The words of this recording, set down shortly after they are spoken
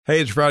Hey,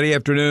 it's Friday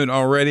afternoon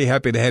already.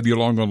 Happy to have you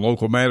along on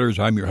Local Matters.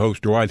 I'm your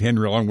host, Dwight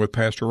Henry, along with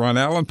Pastor Ron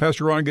Allen.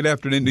 Pastor Ron, good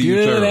afternoon to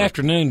you, sir. Good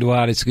afternoon,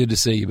 Dwight. It's good to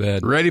see you,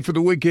 bud. Ready for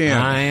the weekend?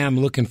 I am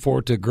looking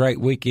forward to a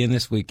great weekend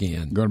this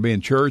weekend. Going to be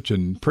in church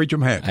and preach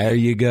 'em happy. There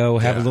you go.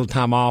 Have a little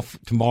time off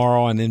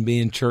tomorrow and then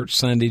be in church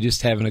Sunday,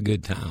 just having a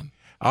good time.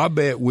 I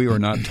bet we are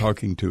not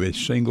talking to a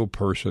single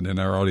person in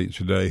our audience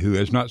today who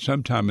has not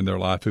sometime in their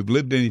life, who've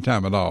lived any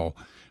time at all.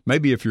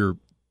 Maybe if you're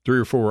 3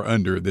 or 4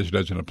 under, this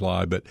doesn't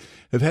apply, but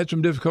have had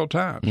some difficult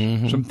times.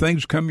 Mm-hmm. Some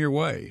things come your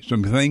way,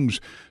 some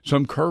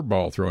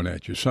curveball thrown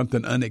at you,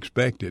 something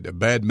unexpected, a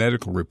bad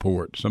medical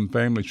report, some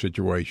family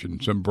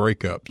situation, some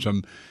breakup,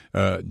 some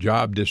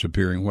job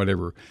disappearing,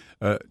 whatever.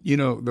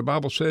 The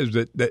Bible says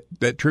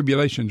that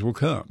tribulations will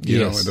come.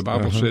 You know, and the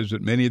Bible says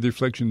that many of the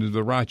afflictions of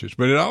the righteous,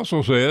 but it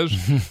also says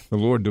the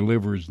Lord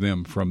delivers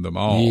them from them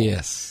all.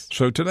 Yes.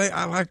 So today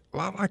I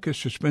like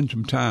us to spend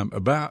some time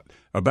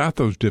about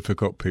those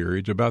difficult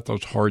periods, about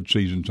those hard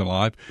seasons in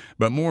life,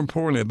 but more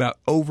importantly, about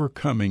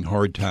overcoming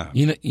hard times.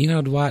 You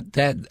know, Dwight,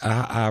 that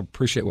I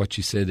appreciate what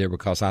you said there,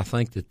 because I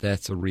think that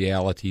that's a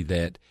reality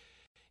that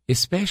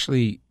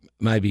especially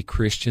maybe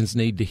Christians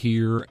need to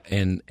hear,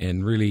 and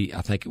really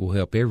I think it will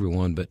help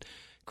everyone, but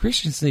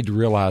Christians need to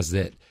realize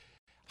that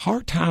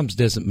hard times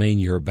doesn't mean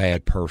you're a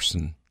bad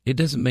person. It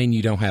doesn't mean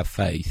you don't have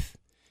faith.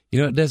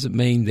 It doesn't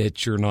mean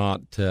that you're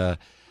not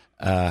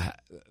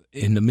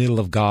in the middle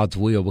of God's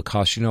will,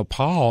 because,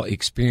 Paul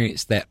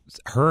experienced that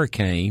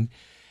hurricane.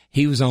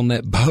 He was on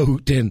that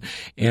boat, and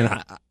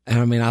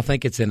I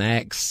think it's in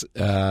Acts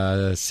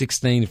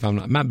 16, if I'm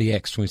not, it might be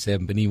Acts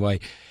 27, but anyway,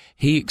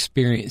 he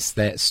experienced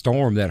that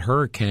storm, that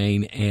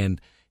hurricane, and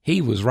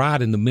he was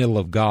right in the middle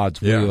of God's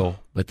will,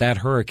 but that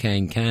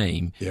hurricane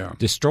came,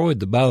 destroyed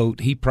the boat.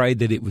 He prayed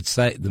that it would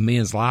save, the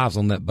men's lives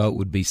on that boat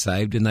would be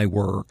saved, and they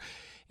were.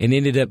 And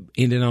ended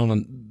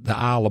on the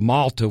Isle of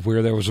Malta,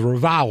 where there was a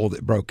revival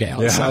that broke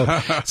out.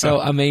 Yeah. So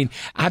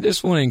I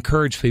just want to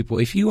encourage people,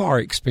 if you are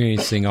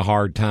experiencing a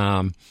hard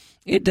time,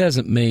 it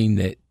doesn't mean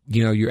that,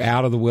 you're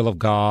out of the will of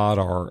God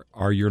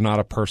or you're not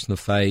a person of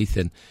faith.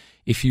 And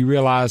if you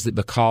realize that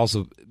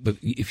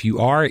if you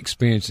are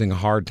experiencing a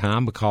hard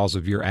time because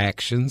of your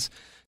actions,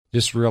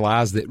 just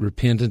realize that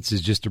repentance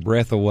is just a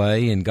breath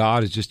away, and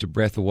God is just a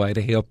breath away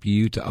to help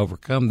you to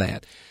overcome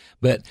that.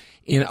 But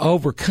in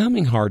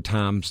overcoming hard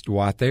times,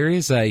 Dwight,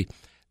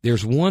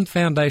 there's one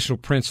foundational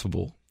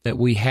principle that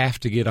we have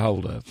to get a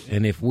hold of.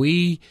 And if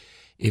we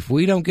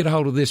don't get a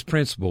hold of this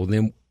principle,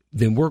 then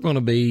we're going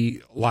to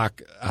be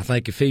like, I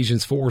think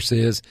Ephesians 4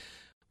 says,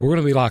 we're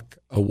going to be like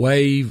a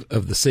wave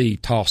of the sea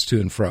tossed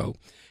to and fro.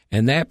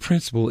 And that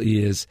principle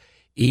is,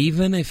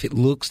 even if it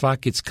looks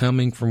like it's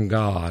coming from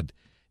God,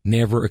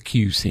 never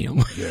accuse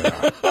him.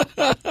 Yeah.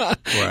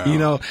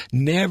 Wow.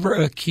 Never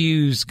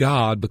accuse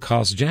God,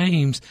 because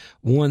James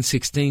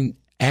 1:16,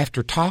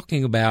 after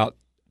talking about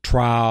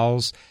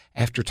trials,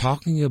 after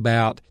talking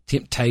about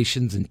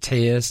temptations and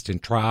tests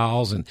and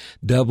trials and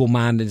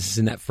double-mindedness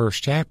in that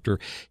first chapter,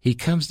 he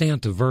comes down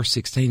to verse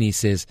 16. He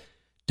says,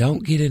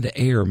 don't get into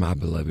error, my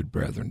beloved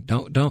brethren.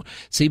 Don't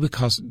see,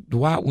 because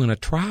Dwight, when a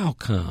trial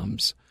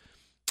comes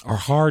or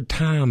hard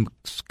times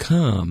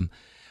come,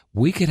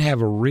 we could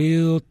have a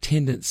real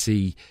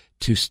tendency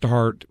to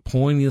start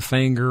pointing the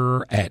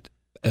finger at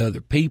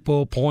other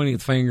people, pointing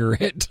the finger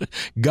at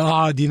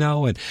God,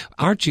 and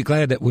aren't you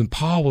glad that when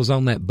Paul was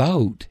on that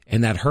boat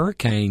and that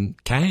hurricane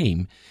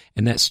came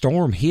and that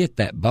storm hit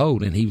that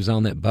boat and he was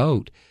on that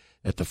boat,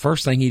 that the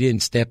first thing he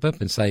didn't step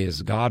up and say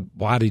is, God,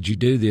 why did you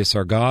do this?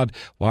 Or God,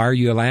 why are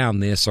you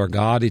allowing this? Or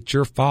God, it's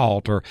your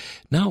fault. Or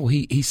no,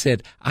 he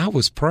said, I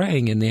was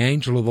praying and the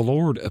angel of the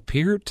Lord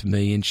appeared to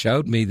me and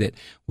showed me that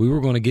we were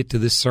going to get to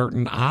this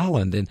certain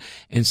island.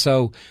 And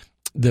so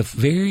the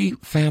very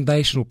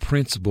foundational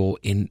principle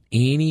in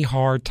any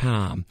hard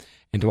time,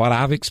 and what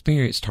I've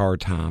experienced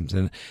hard times,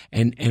 and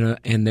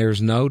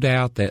there's no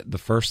doubt that the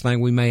first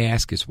thing we may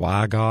ask is,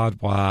 why, God,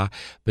 why?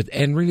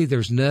 And really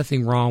there's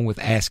nothing wrong with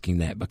asking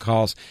that,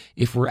 because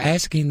if we're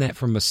asking that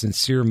from a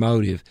sincere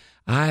motive,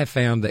 I have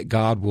found that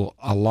God will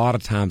a lot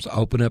of times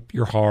open up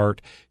your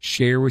heart,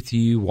 share with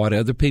you what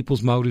other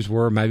people's motives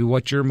were, maybe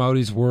what your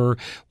motives were,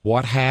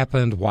 what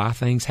happened, why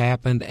things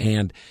happened.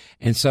 And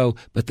so,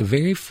 but the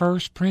very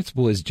first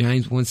principle is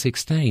James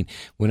 1:16.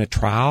 When a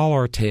trial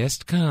or a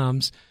test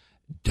comes,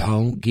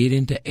 don't get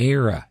into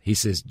error. He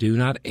says, do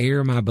not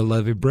err, my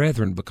beloved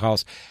brethren,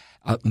 because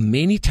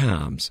many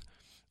times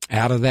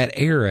out of that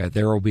era,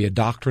 there will be a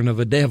doctrine of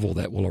a devil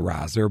that will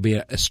arise. There will be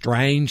a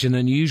strange and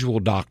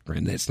unusual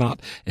doctrine that's not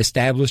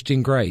established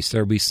in grace.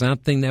 There will be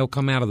something that will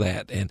come out of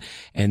that. And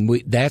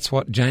that's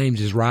what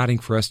James is writing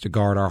for us to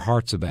guard our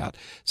hearts about.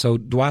 So,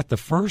 Dwight, the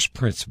first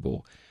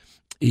principle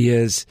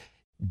is,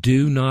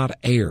 do not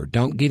err.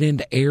 Don't get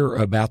into error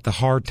about the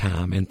hard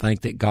time and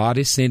think that God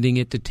is sending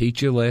it to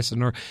teach you a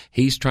lesson, or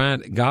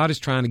God is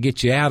trying to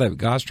get you out of it.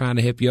 God's trying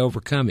to help you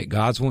overcome it.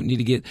 God's wanting you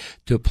to get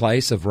to a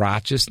place of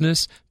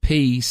righteousness,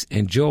 peace,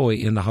 and joy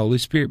in the Holy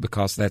Spirit,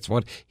 because that's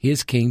what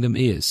His kingdom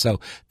is. So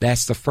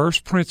that's the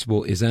first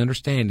principle, is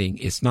understanding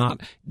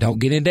don't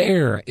get into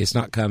error. It's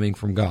not coming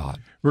from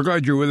God. We're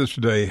glad you're with us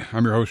today.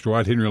 I'm your host,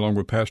 Dwight Henry, along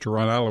with Pastor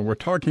Ron Allen. We're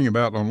talking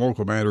about, on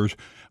Local Matters,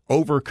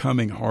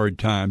 overcoming hard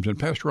times. And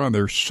Pastor Ron,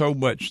 there's so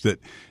much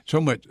that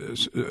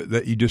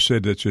you just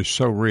said that's just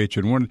so rich.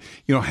 And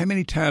how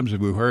many times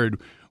have we heard,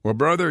 well,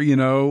 brother,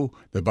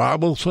 the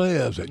Bible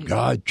says that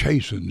God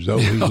chastens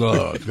those he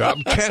loves.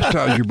 God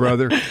chastise you,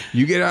 brother.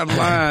 You get out of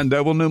line,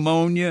 double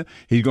pneumonia,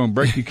 he's going to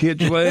break your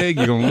kid's leg,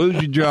 you're going to lose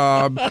your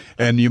job,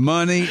 and your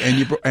money,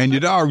 and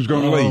your dog's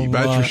going to leave,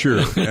 that's for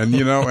sure.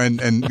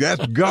 And, and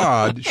that's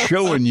God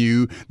showing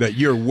you that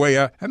you're way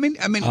out.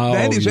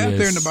 That is out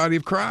there in the body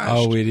of Christ.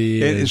 Oh, it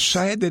is. And it's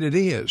sad that it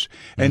is.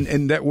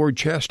 And that word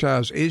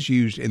chastise is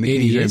used in the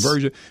King James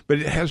Version, but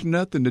it has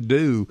nothing to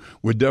do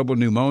with double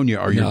pneumonia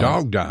or your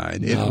dog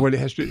dying. What it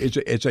has to,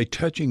 it's a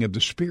touching of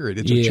the Spirit.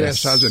 It's a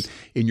chastising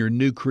in your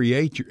new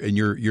creature, in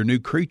your new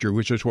creature,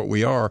 which is what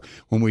we are.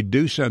 When we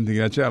do something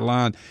that's out of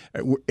line,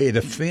 it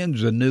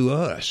offends the new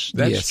us.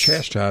 That's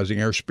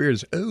chastising our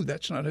spirits. Oh,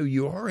 that's not who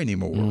you are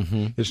anymore.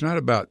 Mm-hmm. It's not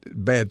about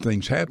bad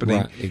things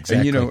happening. Right,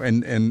 exactly.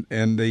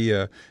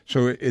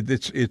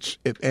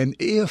 And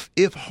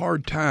if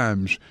hard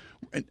times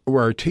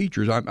were our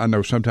teachers, I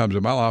know sometimes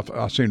in my life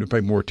I seem to pay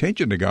more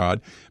attention to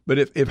God, but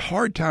if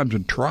hard times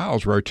and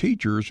trials were our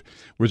teachers,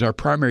 was our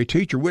primary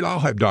teacher, we'd all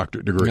have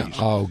doctorate degrees.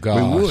 Oh,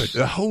 gosh. We would.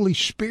 The Holy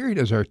Spirit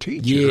is our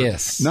teacher.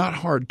 Yes. Not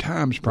hard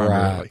times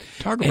primarily. Right.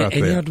 Talk about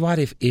that. And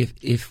Dwight,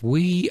 if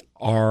we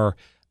are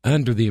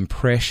under the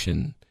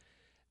impression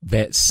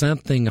that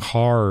something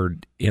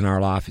hard in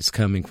our life is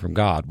coming from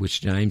God,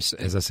 which James,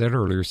 as I said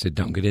earlier, said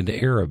don't get into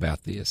error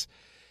about this,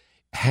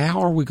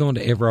 how are we going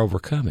to ever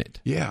overcome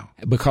it? Yeah.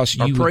 Because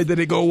I pray that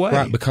it go away.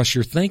 Right, because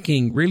you're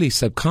thinking, really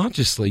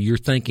subconsciously, you're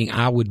thinking,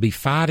 I would be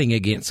fighting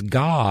against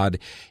God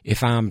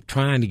if I'm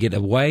trying to get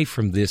away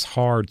from this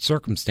hard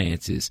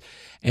circumstances.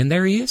 And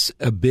there is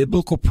a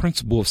biblical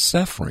principle of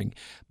suffering,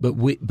 but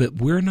we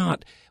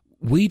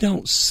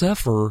don't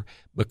suffer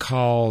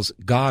because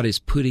God is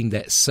putting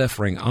that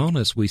suffering on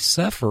us. We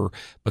suffer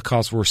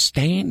because we're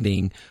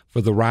standing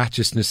for the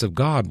righteousness of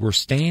God. We're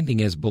standing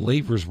as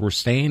believers. We're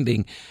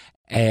standing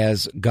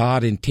as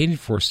God intended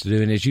for us to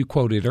do. And as you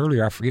quoted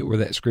earlier, I forget where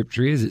that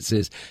scripture is, it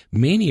says,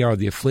 many are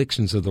the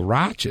afflictions of the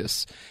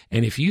righteous.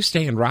 And if you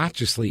stand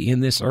righteously in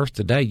this earth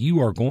today,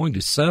 you are going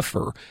to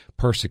suffer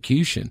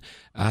persecution.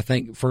 I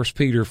think 1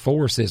 Peter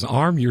 4 says,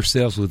 arm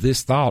yourselves with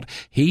this thought,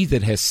 he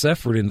that has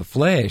suffered in the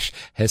flesh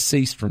has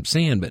ceased from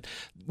sin. But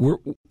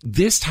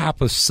this type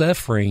of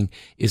suffering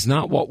is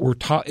not what we're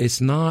taught. It's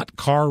not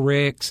car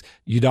wrecks,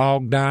 your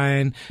dog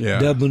dying,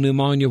 double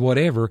pneumonia,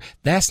 whatever.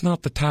 That's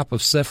not the type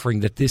of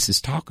suffering that this is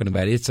talking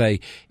about. It's a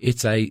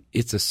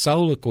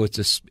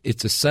solical.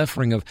 It's a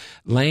suffering of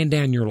laying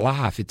down your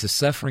life. It's a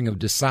suffering of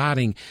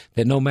deciding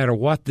that no matter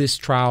what this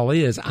trial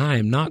is, I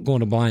am not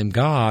going to blame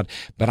God,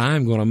 but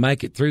I'm going to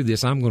make it through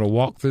this. I'm going to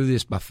walk through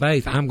this by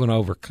faith. I'm going to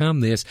overcome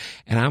this,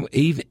 and I'm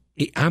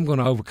going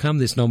to overcome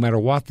this no matter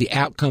what the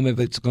outcome of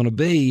it's going to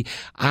be.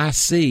 I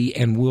see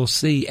and will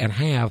see and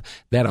have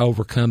that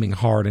overcoming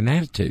heart and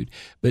attitude.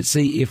 But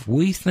see, if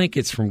we think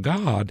it's from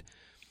God,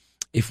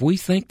 if we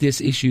think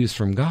this issue is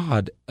from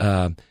God,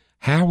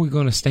 how are we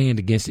going to stand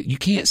against it? You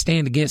can't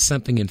stand against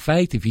something in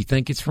faith if you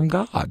think it's from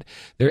God.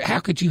 How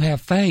could you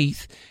have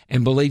faith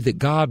and believe that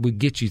God would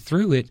get you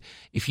through it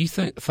if you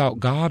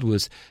thought God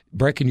was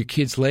breaking your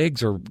kid's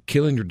legs or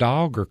killing your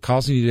dog or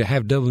causing you to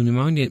have double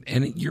pneumonia?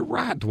 And you're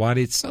right, Dwight.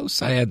 It's so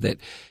sad that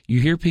you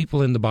hear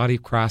people in the body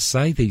of Christ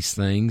say these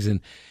things,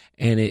 and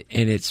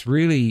it's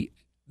really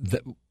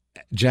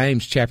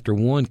James chapter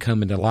 1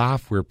 coming to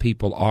life where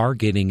people are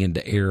getting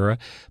into error,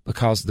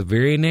 because the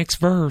very next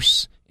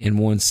verse in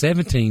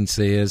 1:17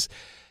 says,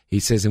 he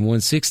says in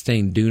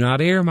 1:16, do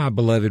not err, my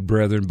beloved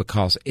brethren,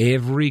 because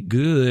every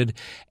good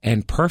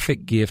and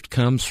perfect gift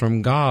comes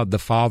from God, the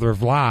Father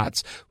of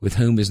lights, with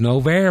whom is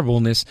no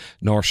variableness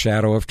nor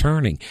shadow of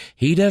turning.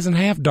 He doesn't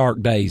have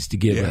dark days to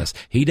give us.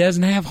 He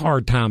doesn't have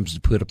hard times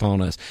to put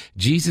upon us.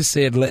 Jesus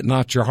said, let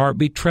not your heart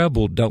be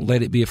troubled. Don't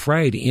let it be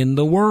afraid. In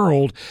the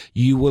world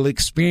you will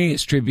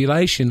experience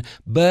tribulation,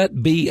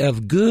 but be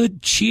of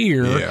good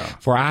cheer,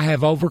 for I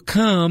have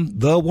overcome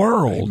the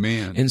world.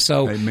 Amen. And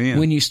so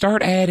when you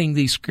start adding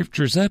these scriptures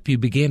up, you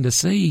begin to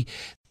see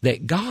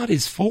that God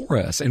is for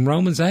us. And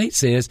Romans 8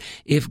 says,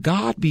 if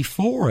God be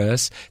for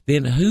us,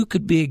 then who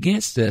could be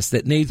against us?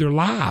 That neither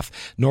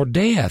life, nor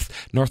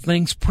death, nor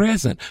things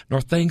present, nor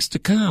things to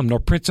come,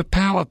 nor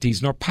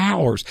principalities, nor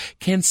powers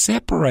can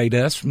separate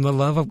us from the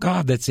love of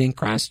God that's in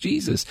Christ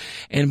Jesus.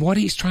 And what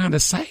he's trying to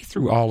say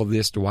through all of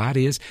this, Dwight,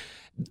 is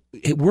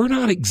we're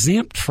not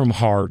exempt from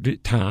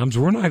hard times.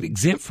 We're not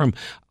exempt from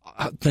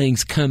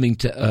things coming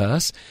to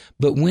us.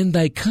 But when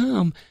they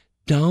come,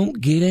 don't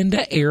get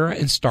into error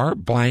and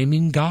start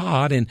blaming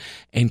God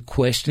and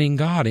questioning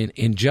God.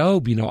 In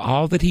Job,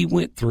 all that he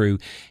went through.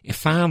 And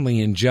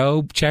finally, in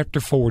Job chapter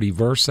 40,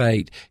 verse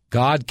 8,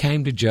 God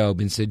came to Job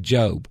and said,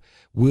 Job,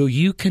 will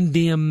you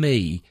condemn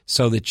me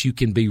so that you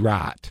can be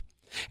right?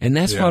 And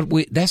that's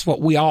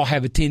what we all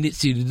have a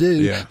tendency to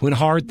do when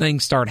hard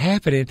things start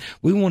happening.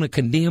 We want to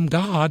condemn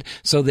God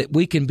so that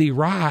we can be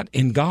right,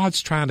 and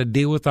God's trying to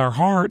deal with our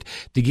heart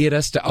to get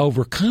us to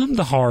overcome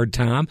the hard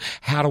time,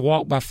 how to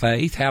walk by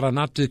faith, how to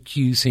not to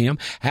accuse Him,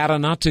 how to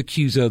not to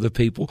accuse other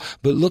people,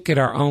 but look at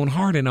our own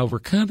heart and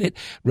overcome it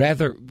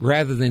rather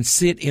than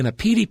sit in a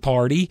pity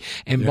party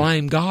and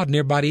blame God and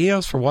everybody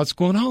else for what's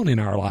going on in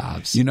our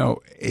lives. You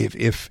know,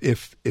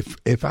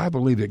 if I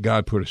believe that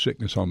God put a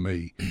sickness on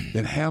me,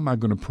 then how am I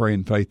going to pray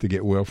in faith to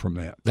get well from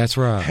that? That's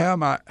right. How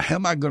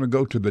am I going to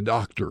go to the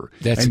doctor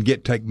and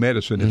take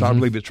medicine if I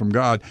believe it's from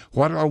God?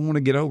 Why do I want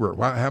to get over it?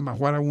 Why do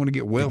I want to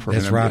get well from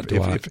it? That's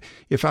right.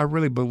 If I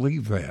really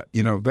believe that,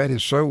 that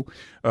is so,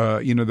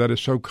 that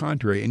is so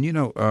contrary. And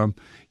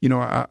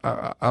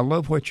I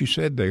love what you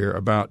said there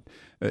about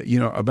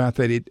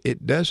that.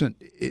 It doesn't.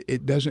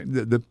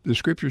 The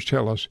scriptures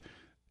tell us.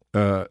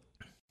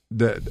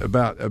 That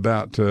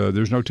about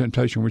there's no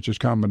temptation which is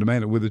common to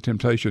man, that with the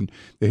temptation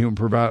that He will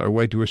provide a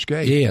way to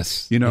escape.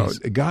 Yes,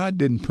 God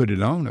didn't put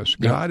it on us.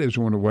 God is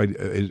one of the way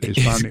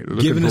is finding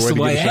giving us the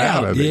way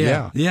out of it.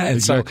 Yeah, and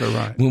exactly so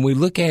right. When we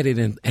look at it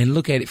and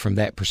look at it from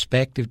that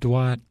perspective,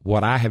 Dwight,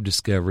 what I have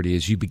discovered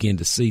is you begin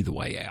to see the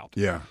way out.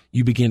 Yeah,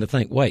 you begin to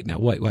think, wait,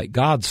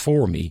 God's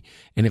for me,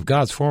 and if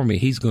God's for me,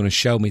 He's going to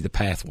show me the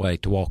pathway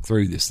to walk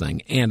through this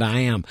thing, and I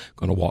am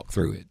going to walk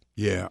through it.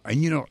 Yeah, and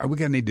we're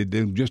gonna need to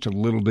do just a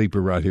little deeper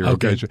right here.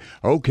 Okay.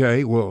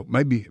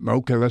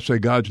 Let's say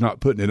God's not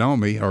putting it on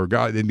me, or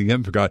God didn't give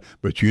it for God,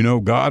 but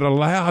God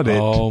allowed it.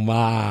 Oh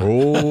my!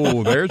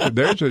 Oh, there's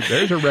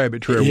a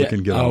rabbit trail we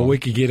can get on. Oh, we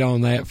could get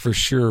on that for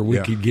sure. We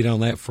could get on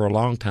that for a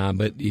long time.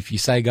 But if you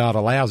say God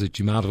allows it,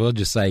 you might as well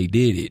just say He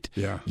did it.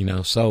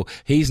 Yeah. So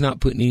He's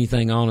not putting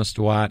anything on us,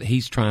 Dwight.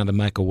 He's trying to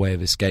make a way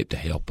of escape to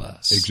help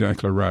us.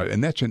 Exactly right,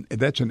 and that's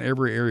in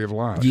every area of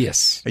life.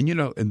 Yes. And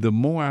and the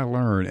more I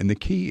learn, and the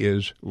key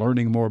is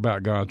learning more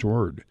about God's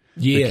Word.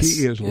 Yes. The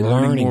key is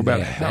learning more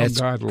about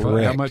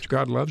how much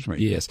God loves me.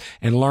 Yes,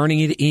 and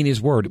learning it in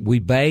His Word. We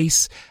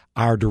base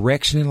our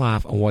direction in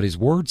life on what His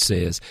Word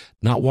says,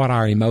 not what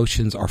our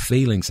emotions or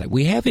feelings say.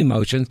 We have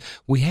emotions,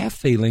 we have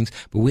feelings,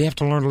 but we have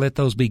to learn to let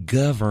those be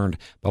governed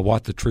by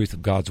what the truth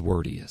of God's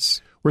Word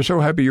is. We're so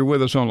happy you're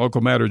with us on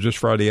Local Matters this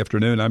Friday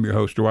afternoon. I'm your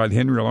host, Dwight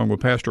Henry, along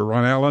with Pastor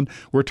Ron Allen.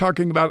 We're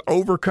talking about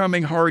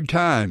overcoming hard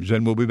times,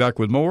 and we'll be back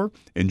with more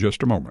in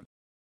just a moment.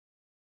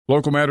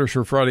 Local Matters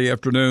for Friday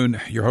afternoon.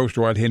 Your host,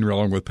 Dwight Henry,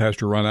 along with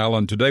Pastor Ron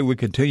Allen. Today we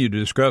continue to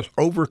discuss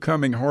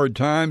overcoming hard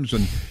times.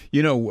 And,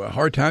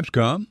 hard times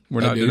come.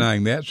 We're not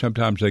denying that.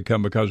 Sometimes they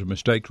come because of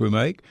mistakes we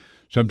make.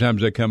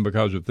 Sometimes they come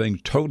because of things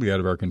totally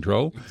out of our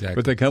control. Exactly.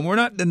 But they come. We're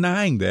not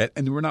denying that,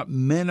 and we're not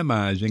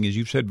minimizing, as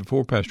you've said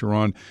before, Pastor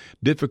Ron,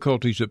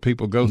 difficulties that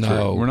people go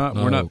through. We're not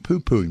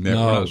poo-pooing that.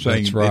 We're not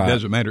saying it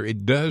doesn't matter.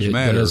 It does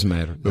matter. It does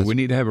matter. But we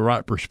need to have a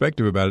right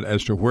perspective about it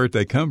as to where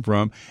they come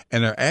from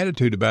and our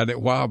attitude about it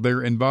while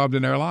they're involved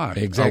in our life.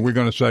 Exactly. Are we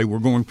going to say we're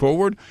going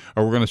forward,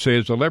 or we're going to say,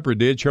 as the leper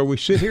did, shall we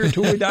sit here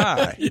until we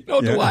die?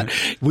 Dwight,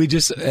 we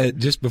just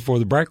before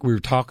the break, we were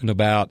talking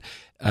about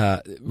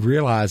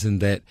realizing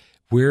that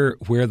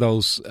where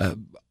those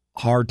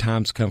hard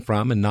times come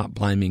from and not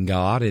blaming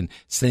God and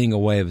seeing a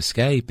way of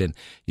escape. And,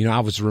 I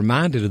was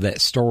reminded of that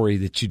story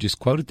that you just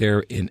quoted there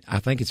in, I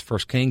think it's 1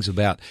 Kings,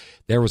 about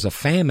there was a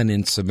famine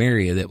in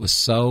Samaria that was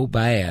so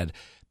bad,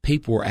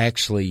 people were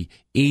actually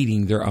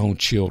eating their own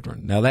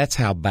children. Now, that's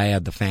how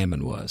bad the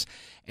famine was.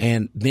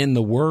 And then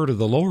the word of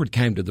the Lord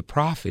came to the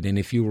prophet. And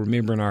if you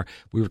remember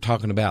we were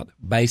talking about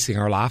basing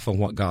our life on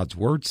what God's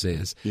word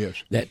says.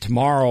 Yes. That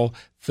tomorrow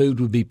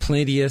food would be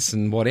plenteous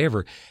and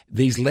whatever.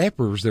 These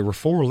lepers, there were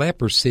 4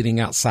 lepers sitting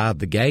outside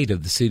the gate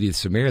of the city of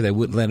Samaria. They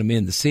wouldn't let them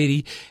in the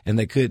city, and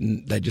they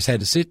just had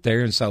to sit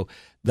there. And so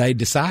they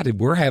decided,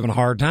 we're having a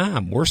hard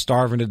time. We're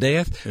starving to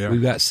death. Yeah.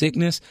 We've got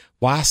sickness.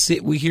 Why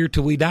sit we here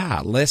till we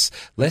die? Let's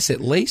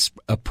at least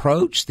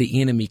approach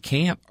the enemy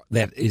camp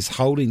that is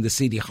holding the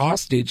city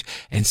hostage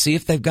and see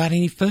if they've got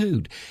any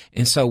food.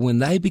 And so when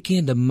they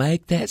began to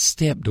make that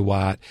step,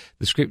 Dwight,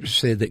 the scripture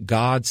said that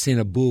God sent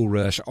a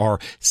bulrush or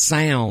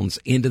sounds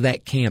into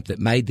that camp that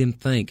made them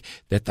think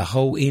that the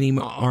whole enemy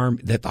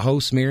army, that the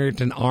whole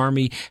Samaritan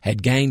army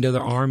had gained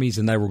other armies,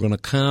 and they were going to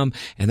come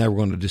and they were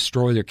going to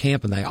destroy their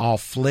camp, and they all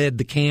fled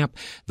the camp.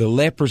 The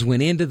lepers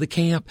went into the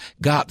camp,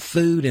 got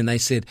food, and they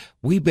said,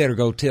 we better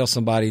go tell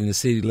somebody in the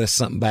city lest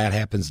something bad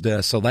happens to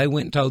us. So they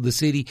went and told the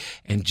city,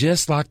 and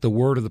just like the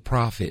word of the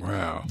prophet,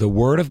 the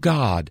word of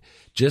God,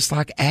 just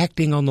like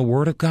acting on the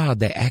word of God,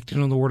 they acted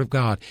on the word of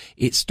God.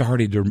 It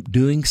started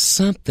doing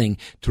something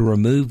to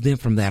remove them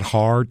from that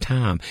hard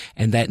time.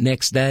 And that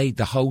next day,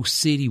 the whole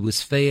city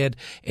was fed.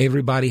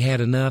 Everybody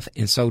had enough.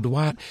 And so,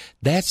 Dwight,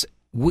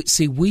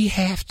 we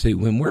have to,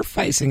 when we're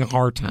facing a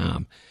hard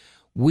time,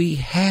 we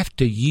have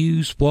to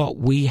use what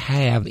we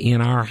have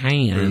in our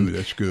hand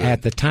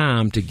at the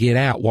time to get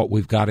out what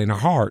we've got in our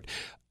heart.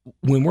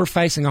 When we're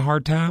facing a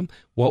hard time,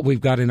 what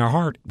we've got in our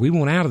heart. We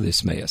want out of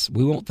this mess.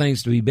 We want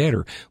things to be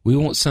better. We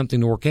want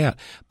something to work out.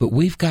 But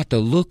we've got to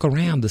look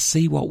around to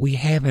see what we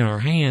have in our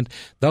hand.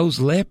 Those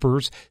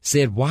lepers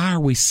said, why are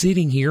we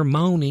sitting here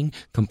moaning,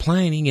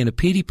 complaining in a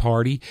pity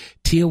party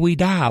till we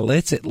die?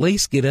 Let's at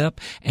least get up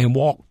and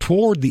walk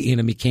toward the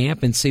enemy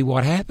camp and see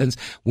what happens.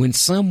 When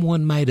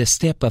someone made a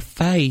step of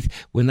faith,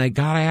 when they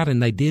got out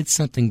and they did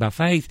something by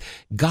faith,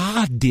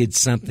 God did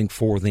something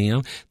for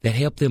them that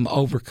helped them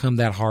overcome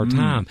that hard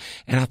time.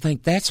 And I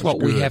think that's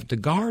what we have to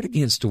guard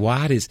against,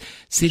 Dwight, is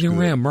sitting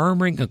around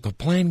murmuring and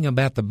complaining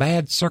about the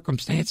bad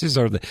circumstances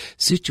or the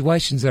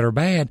situations that are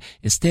bad.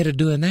 Instead of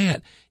doing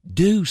that,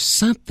 do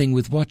something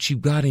with what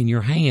you've got in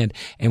your hand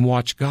and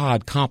watch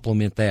God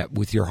complement that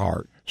with your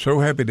heart. So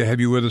happy to have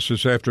you with us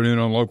this afternoon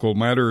on Local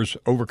Matters,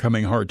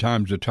 Overcoming Hard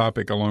Times, the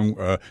topic, along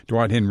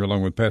Dwight Henry,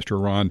 along with Pastor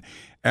Ron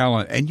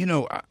Allen. And, you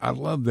know, I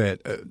love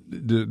that,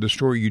 the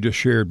story you just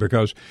shared,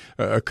 because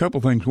a couple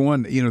things.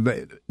 One, you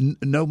know,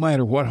 no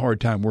matter what hard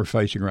time we're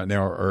facing right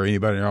now, or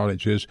anybody in our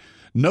audience is,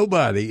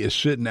 nobody is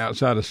sitting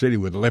outside a city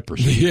with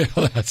leprosy.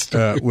 Yeah, that's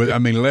true.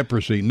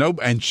 Leprosy,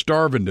 and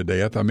starving to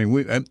death. I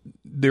mean,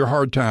 they're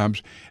hard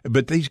times,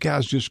 but these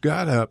guys just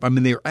got up. I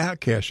mean, they're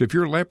outcasts. If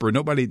you're a leper,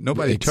 nobody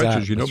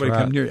touches you, nobody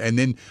comes near you. And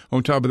then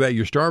on top of that,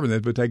 you're starving to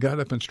death. But they got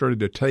up and started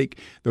to take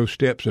those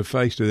steps of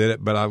faith to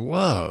that. But I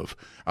love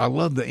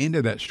the end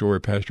of that story,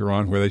 Pastor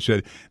Ron, where they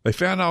said they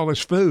found all this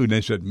food, and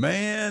they said,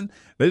 man,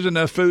 there's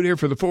enough food here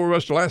for the four of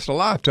us to last a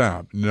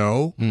lifetime.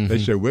 No, they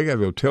said, we got to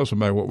go tell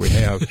somebody what we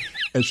have.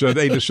 And so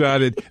they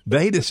decided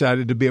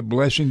to be a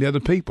blessing to other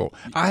people.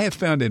 I have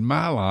found in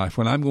my life,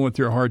 when I'm going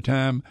through a hard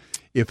time,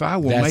 if I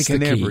will make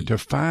an effort to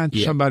find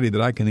somebody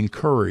that I can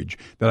encourage,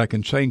 that I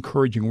can say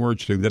encouraging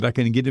words to, that I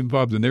can get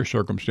involved in their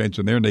circumstance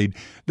and their need,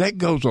 that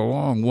goes a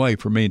long way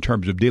for me in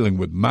terms of dealing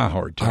with my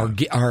hard time.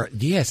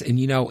 Yes, and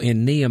you know,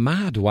 in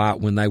Nehemiah,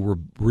 Dwight, when they were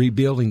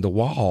rebuilding the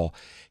wall,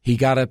 he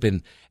got up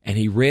and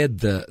he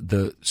read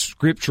the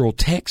scriptural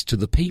text to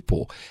the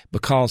people,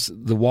 because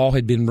the wall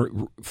had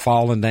been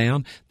fallen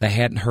down. They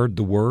hadn't heard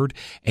the word.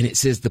 And it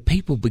says the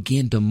people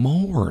began to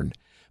mourn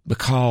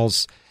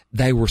because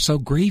they were so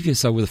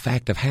grievous over the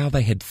fact of how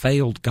they had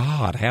failed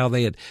God, how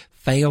they had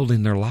failed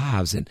in their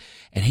lives. And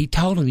he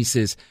told them, he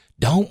says,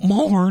 don't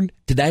mourn.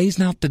 Today's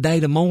not the day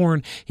to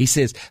mourn. He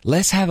says,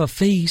 let's have a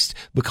feast,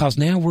 because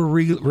now we're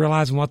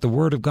realizing what the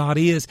Word of God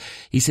is.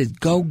 He says,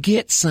 go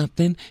get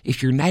something.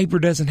 If your neighbor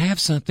doesn't have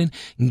something,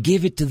 and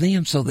give it to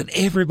them so that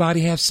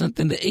everybody has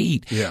something to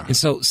eat. Yeah. And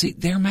so, see,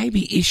 there may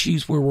be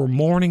issues where we're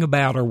mourning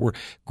about or we're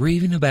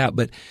grieving about,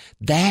 but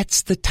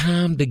that's the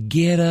time to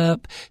get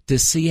up, to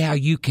see how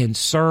you can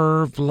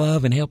serve,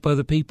 love, and help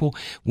other people.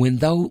 When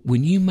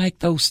you make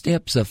those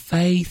steps of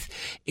faith,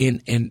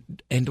 and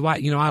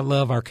Dwight, you know, I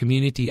love our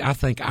community. I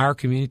think our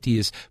community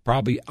is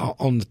probably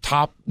on the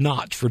top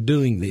notch for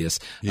doing this,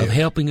 of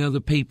helping other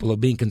people, of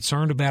being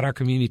concerned about our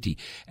community.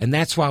 And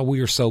that's why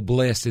we are so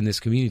blessed in this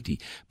community.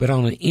 But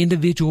on an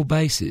individual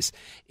basis,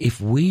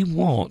 if we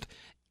want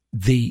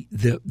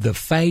the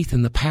faith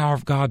and the power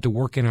of God to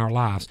work in our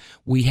lives,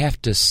 we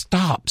have to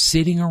stop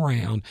sitting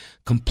around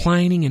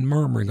complaining and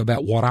murmuring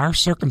about what our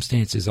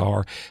circumstances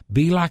are.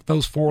 Be like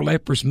those four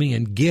leprous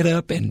men. Get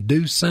up and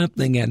do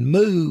something and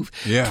move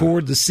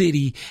toward the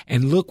city,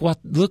 and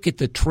look at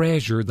the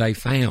treasure they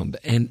found.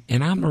 And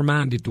I'm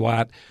reminded,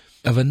 Dwight,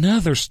 of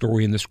another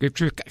story in the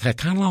scripture, kind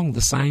of along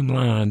the same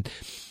line,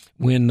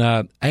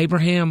 when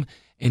Abraham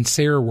and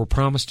Sarah were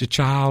promised a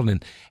child,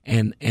 and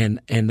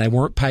they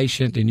weren't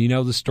patient. And you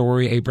know the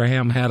story.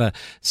 Abraham had a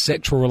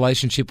sexual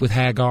relationship with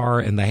Hagar,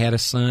 and they had a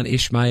son,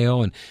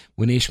 Ishmael. And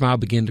when Ishmael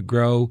began to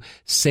grow,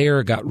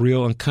 Sarah got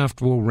real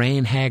uncomfortable,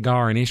 ran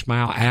Hagar and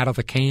Ishmael out of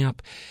the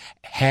camp.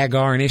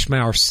 Hagar and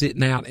Ishmael are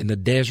sitting out in the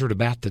desert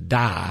about to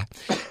die.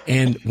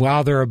 And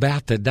while they're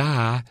about to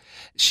die,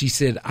 she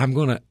said, I'm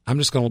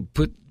just going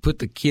to put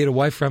the kid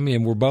away from me,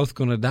 and we're both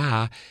going to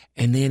die.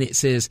 And then it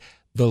says,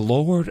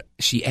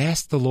 she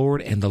asked the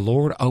Lord, and the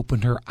Lord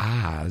opened her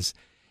eyes,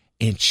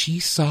 and she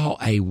saw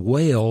a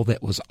well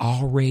that was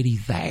already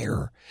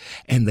there.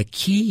 And the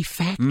key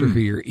factor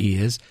here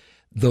is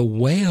the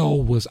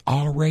well was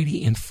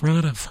already in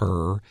front of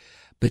her,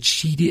 but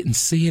she didn't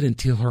see it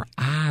until her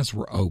eyes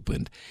were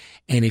opened.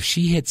 And if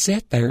she had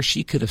sat there,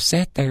 she could have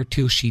sat there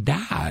till she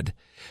died.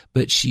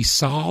 But she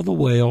saw the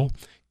well,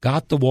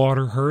 got the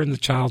water, her and the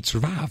child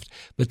survived.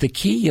 But the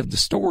key of the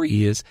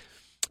story is,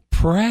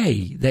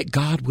 pray that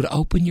God would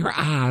open your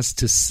eyes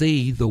to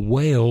see the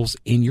wells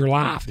in your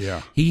life.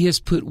 Yeah. He has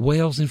put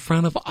wells in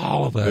front of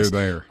all of us.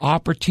 They're there.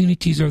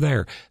 Opportunities are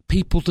there.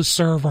 People to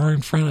serve are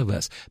in front of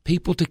us.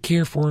 People to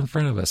care for in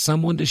front of us.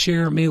 Someone to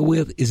share a meal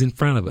with is in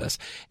front of us.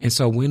 And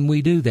so when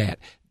we do that,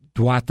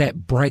 Dwight,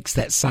 that breaks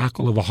that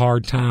cycle of a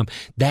hard time.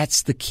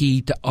 That's the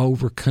key to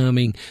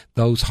overcoming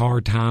those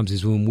hard times,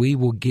 is when we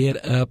will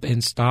get up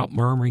and stop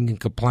murmuring and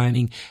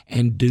complaining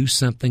and do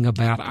something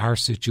about our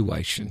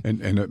situation.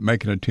 And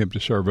make an attempt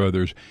to serve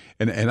others.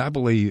 And I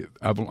believe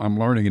I'm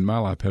learning in my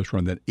life, Pastor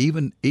Ron, that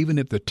even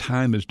if the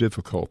time is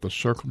difficult, the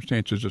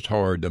circumstances is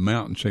hard, the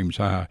mountain seems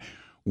high,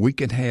 we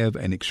can have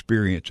an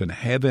experience and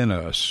have in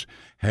us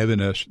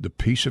the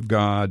peace of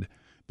God,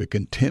 the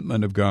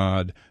contentment of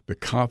God, the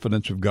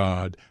confidence of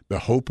God, the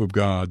hope of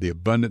God, the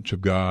abundance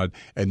of God,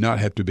 and not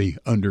have to be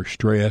under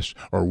stress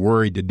or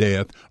worried to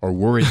death or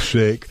worried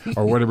sick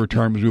or whatever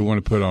terms we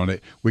want to put on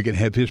it. We can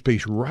have His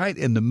peace right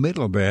in the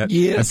middle of that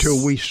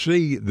until we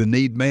see the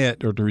need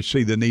met or to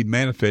see the need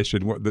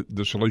manifested, what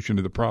the solution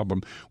to the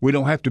problem. We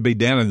don't have to be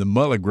down in the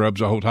mully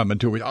grubs the whole time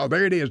until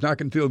there it is, now I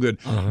can feel good.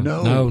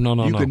 No.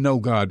 You can know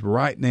God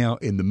right now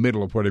in the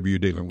middle of whatever you're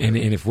dealing with. And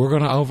if we're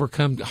going to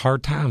overcome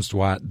hard times,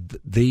 Dwight,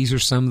 these are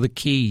some of the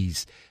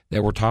keys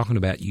that we're talking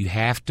about. You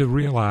have to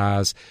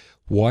realize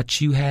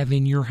what you have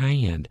in your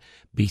hand.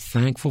 Be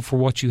thankful for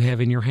what you have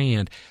in your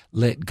hand.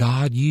 Let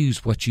God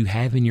use what you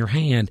have in your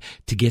hand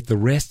to get the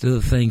rest of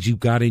the things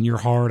you've got in your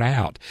heart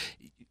out.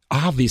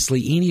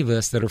 Obviously, any of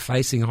us that are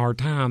facing hard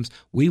times,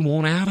 we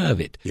want out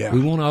of it. Yeah. We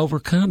want to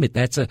overcome it.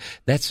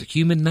 That's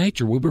human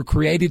nature. We were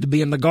created to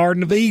be in the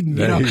Garden of Eden.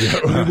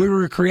 We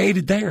were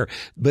created there.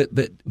 But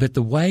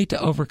the way to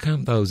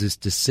overcome those is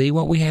to see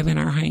what we have in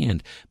our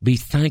hand. Be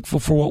thankful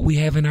for what we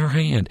have in our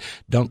hand.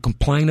 Don't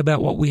complain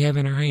about what we have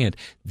in our hand.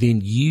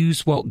 Then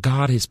use what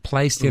God has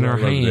placed in our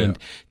hand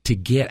to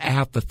get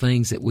out the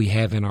things that we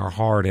have in our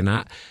heart.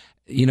 And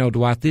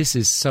Dwight, this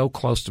is so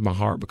close to my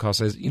heart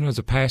because as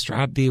a pastor,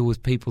 I deal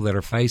with people that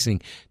are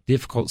facing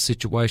difficult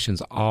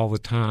situations all the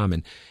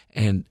time.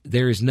 And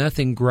there is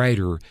nothing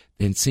greater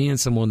than seeing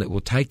someone that will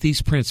take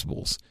these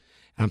principles.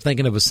 I'm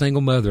thinking of a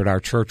single mother at our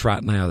church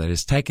right now that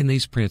has taken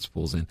these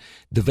principles and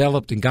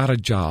developed and got a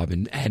job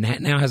and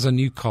now has a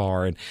new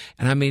car. And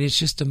I mean, it's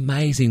just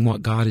amazing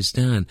what God has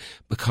done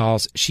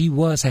because she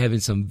was having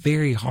some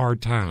very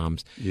hard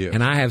times. Yeah.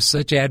 And I have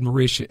such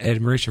admiration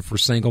for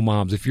single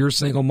moms. If you're a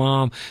single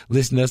mom,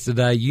 listen to us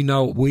today,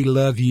 we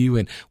love you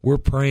and we're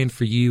praying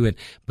for you.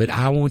 But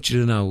I want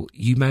you to know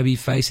you may be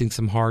facing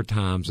some hard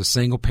times. A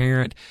single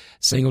parent,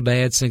 single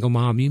dad, single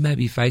mom, you may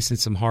be facing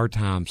some hard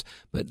times.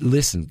 But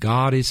listen,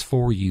 God is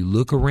for you.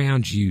 Look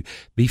around you.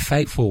 Be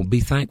faithful.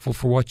 Be thankful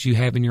for what you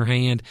have in your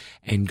hand,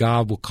 and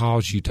God will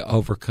cause you to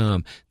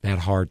overcome that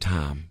hard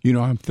time.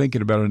 I'm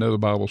thinking about another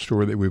Bible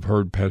story that we've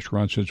heard, Pastor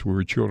Ron, since we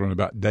were children,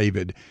 about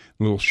David,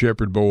 little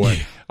shepherd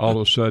boy. All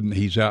of a sudden,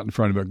 he's out in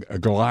front of a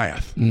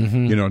Goliath,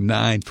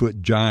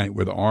 9-foot giant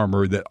with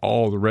armor that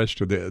all the rest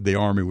of the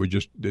army were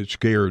just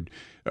scared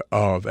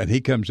of. And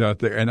he comes out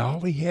there, and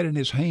all he had in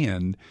his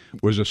hand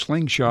was a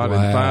slingshot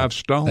and 5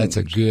 stones. That's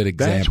a good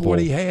example. That's what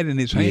he had in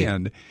his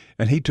hand.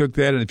 And he took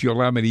that, and if you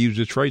allow me to use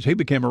this phrase, he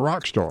became a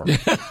rock star.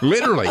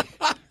 Literally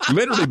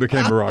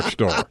became a rock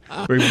star.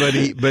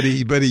 But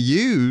he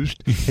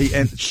used,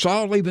 and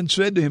Saul even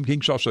said to him,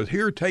 King Saul said,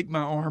 "Here, take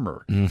my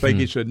armor."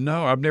 He said,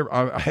 "No,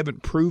 I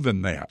haven't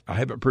proven that.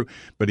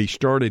 But he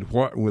started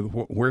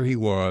where he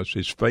was,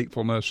 his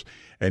faithfulness,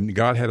 and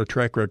God had a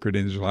track record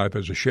in his life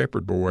as a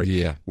shepherd boy.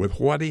 Yeah. With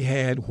what he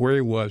had, where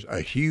he was,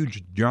 a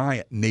huge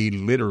giant need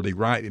literally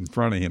right in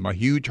front of him, a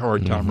huge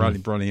hard time right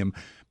in front of him.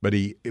 But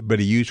he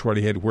used what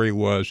he had where he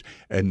was,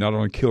 and not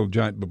only killed a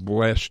giant, but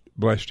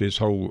blessed his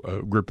whole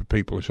group of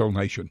people, his whole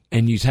nation.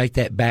 And you take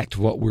that back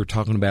to what we were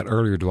talking about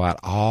earlier, Dwight.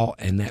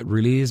 And that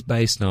really is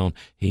based on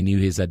he knew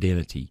his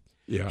identity.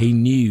 Yeah. He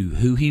knew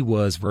who he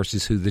was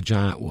versus who the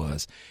giant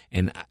was.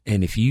 And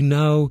if you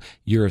know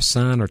you're a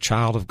son or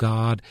child of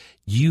God,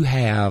 you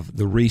have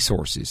the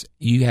resources.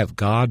 You have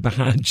God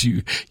behind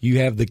you. You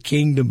have the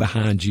kingdom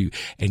behind you.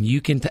 And you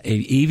can,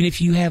 even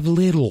if you have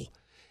little,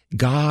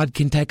 God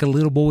can take a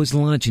little boy's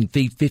lunch and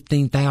feed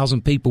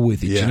 15,000 people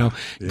with it. Yeah,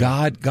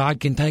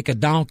 God can take a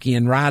donkey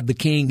and ride the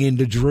king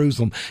into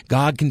Jerusalem.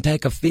 God can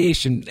take a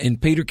fish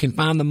and Peter can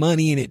find the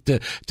money in it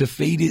to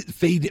feed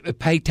it,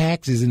 pay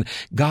taxes. And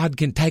God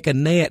can take a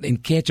net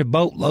and catch a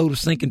boatload of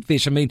sinking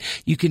fish. I mean,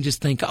 you can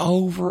just think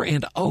over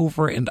and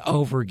over and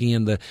over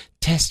again the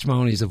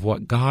testimonies of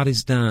what God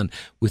has done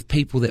with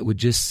people that would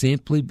just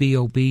simply be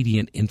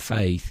obedient in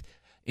faith.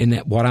 And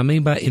that what I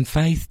mean by in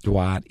faith,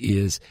 Dwight,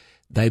 is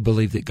they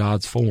believe that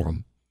God's for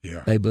them.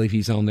 Yeah. They believe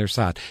He's on their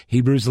side.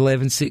 Hebrews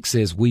 11:6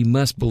 says we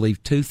must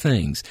believe 2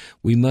 things.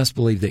 We must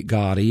believe that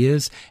God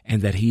is,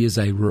 and that He is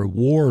a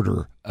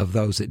rewarder of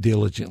those that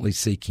diligently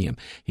seek Him.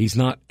 He's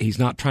not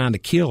trying to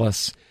kill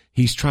us.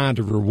 He's trying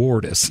to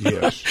reward us.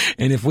 Yes.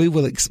 And if we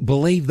will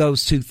believe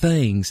those 2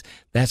 things,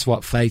 that's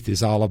what faith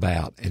is all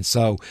about. And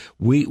so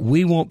we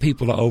want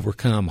people to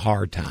overcome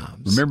hard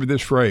times. Remember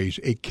this phrase,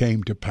 it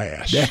came to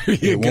pass.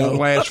 It won't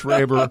last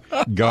forever.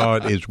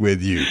 God is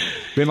with you.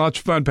 Been lots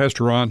of fun,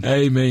 Pastor Ron.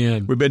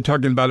 Amen. We've been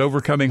talking about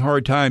overcoming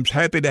hard times.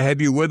 Happy to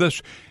have you with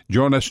us.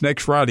 Join us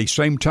next Friday,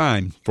 same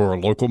time, for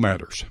Local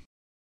Matters.